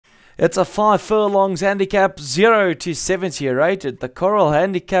It's a 5 furlongs handicap, 0 to 70 rated. The Coral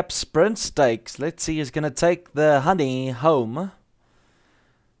Handicap Sprint Stakes. Let's see who's going to take the honey home.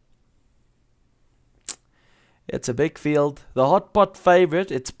 It's a big field. The hot pot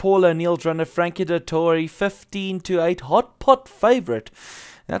favourite, it's Paul O'Neill's runner, Frankie Dettori, 15 to 8. Hot pot favourite.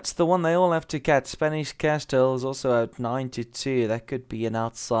 That's the one they all have to catch. Spanish Castle is also at 9 to 2. That could be an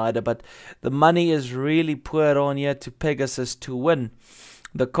outsider, but the money is really poured on here to Pegasus to win.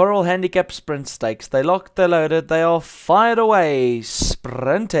 The Coral Handicap Sprint Stakes. They locked, they loaded, they are fired away.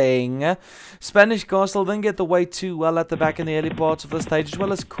 Sprinting. Spanish Castle didn't get the way too well at the back in the early parts of the stage, as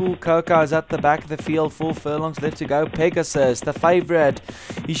well as Cool Coco is at the back of the field. 4 furlongs left to go. Pegasus, the favourite.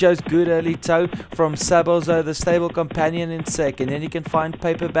 He shows good early toe from Sabozo, the stable companion, in second. Then you can find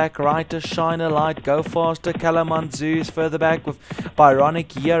Paperback Writer, Shine a Light, Go Faster, Kalamanzu is further back with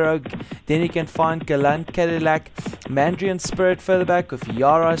Byronic Hero. Then you can find Galant Cadillac, Mandarin Spirit further back with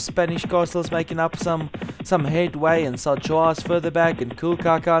Yara. Spanish Castle's making up some headway, and Sajoa's further back, and Cool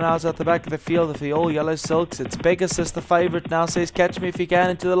Kaka now's at the back of the field with the all yellow silks. It's Pegasus, the favourite, now says catch me if you can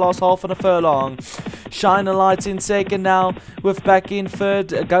into the last half and a furlong. Shine a Light's in second now with back in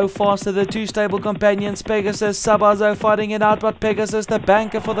third. Go Faster, the 2 stable companions. Pegasus, Sabazo fighting it out, but Pegasus, the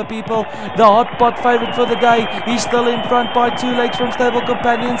banker for the people, the hot pot favourite for the day. He's still in front by 2 legs from stable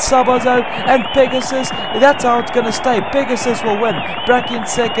companions, Sabazo and Pegasus. That's how it's going to stay. Pegasus will win. Back in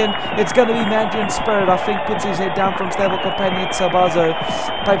second, it's going to be Mandarin Spirit, I think, puts his head down from stable companion Sabazo.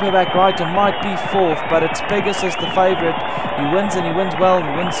 Paperback Writer might be fourth, but it's Pegasus the favourite. He wins, and he wins well, he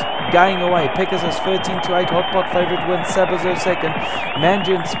wins going away. Pegasus 13 to 8, hot pot favourite wins. Sabazo second.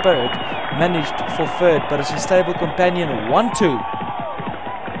 Mandarin Spirit managed for third, but it's his stable companion 1-2.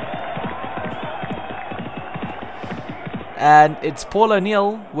 And it's Paul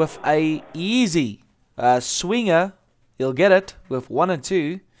O'Neill with a easy swinger. He'll get it with 1 and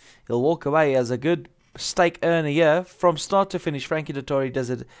 2. He'll walk away as a good stake earner here. From start to finish, Frankie Dettori does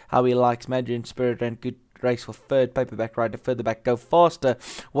it how he likes. Mandarin Spirit and good race for third. Paperback Rider further back. Go Faster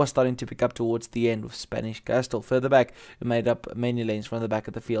was starting to pick up towards the end with Spanish Castle further back, who made up many lanes from the back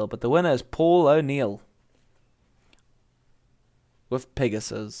of the field. But the winner is Paul O'Neill with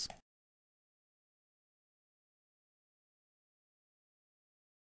Pegasus.